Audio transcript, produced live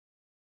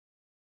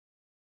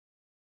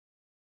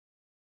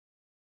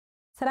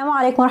Assalamu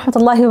alaikum wa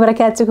rahmatullahi wa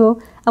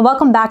barakatuhu, and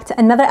welcome back to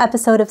another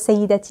episode of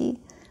Sayedaty,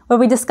 where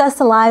we discuss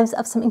the lives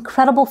of some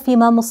incredible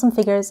female Muslim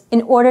figures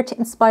in order to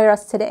inspire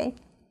us today.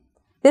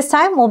 This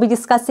time, we'll be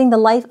discussing the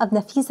life of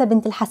Nafisah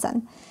bint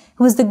al-Hasan,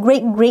 who is the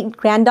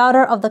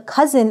great-great-granddaughter of the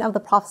cousin of the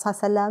Prophet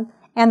ﷺ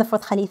and the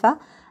fourth Khalifa,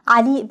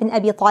 Ali ibn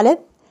Abi Talib,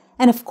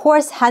 and of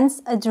course,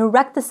 hence, a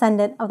direct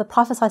descendant of the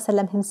Prophet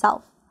ﷺ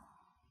himself.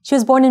 She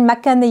was born in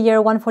Mecca in the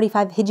year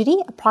 145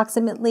 Hijri,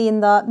 approximately in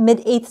the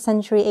mid-8th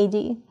century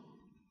AD.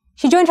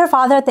 She joined her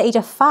father at the age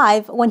of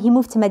 5 when he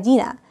moved to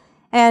Medina,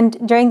 and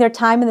during their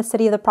time in the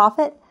city of the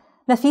Prophet,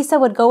 Nafisah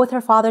would go with her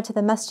father to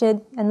the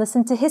masjid and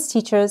listen to his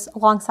teachers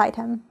alongside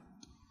him.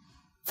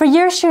 For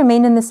years, she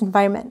remained in this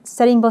environment,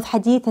 studying both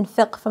hadith and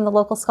fiqh from the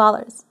local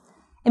scholars.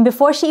 And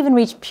before she even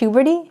reached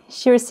puberty,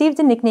 she received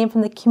a nickname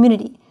from the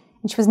community,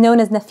 and she was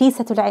known as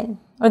Nafisatul Ilm,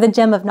 or the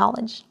gem of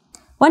knowledge.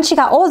 Once she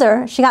got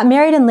older, she got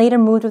married and later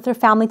moved with her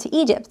family to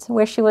Egypt,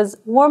 where she was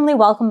warmly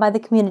welcomed by the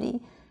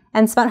community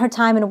and spent her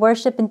time in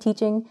worship and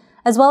teaching,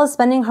 as well as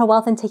spending her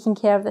wealth in taking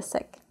care of the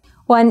sick.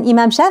 When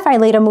Imam Shafi'i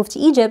later moved to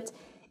Egypt,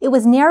 it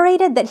was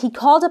narrated that he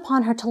called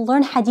upon her to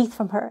learn hadith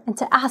from her and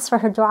to ask for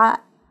her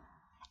dua.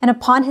 And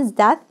upon his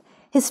death,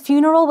 his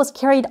funeral was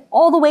carried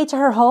all the way to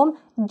her home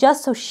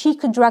just so she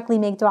could directly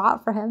make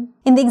dua for him.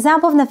 In the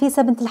example of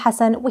Nafisah bint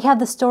al-Hasan, we have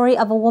the story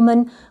of a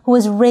woman who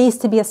was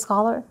raised to be a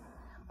scholar.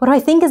 What I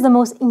think is the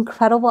most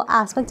incredible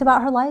aspect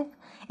about her life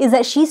is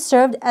that she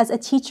served as a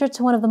teacher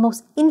to one of the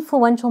most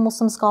influential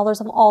Muslim scholars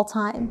of all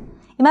time,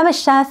 Imam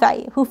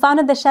al-Shafi'i, who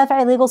founded the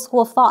Shafi'i legal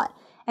school of thought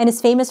and is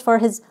famous for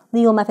his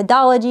legal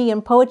methodology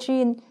and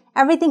poetry and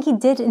everything he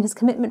did in his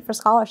commitment for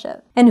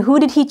scholarship. And who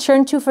did he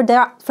turn to for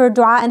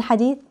dua and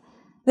hadith?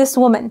 This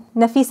woman,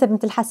 Nafisah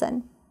bint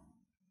al-Hasan.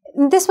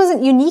 This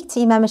wasn't unique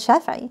to Imam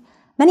al-Shafi'i.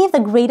 Many of the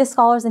greatest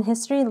scholars in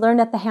history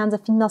learned at the hands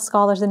of female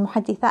scholars and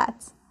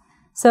muhaddithat.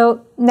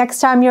 So next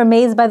time you're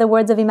amazed by the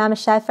words of Imam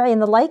al-Shafi'i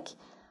and the like,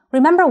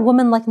 remember a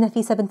woman like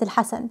Nafisah bint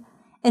al-Hasan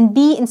and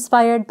be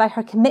inspired by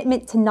her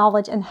commitment to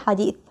knowledge and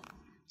hadith.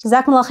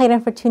 Jazakumullah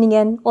khairan for tuning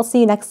in. We'll see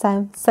you next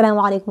time.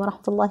 Assalamu alaikum wa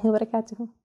rahmatullahi wa barakatuhu.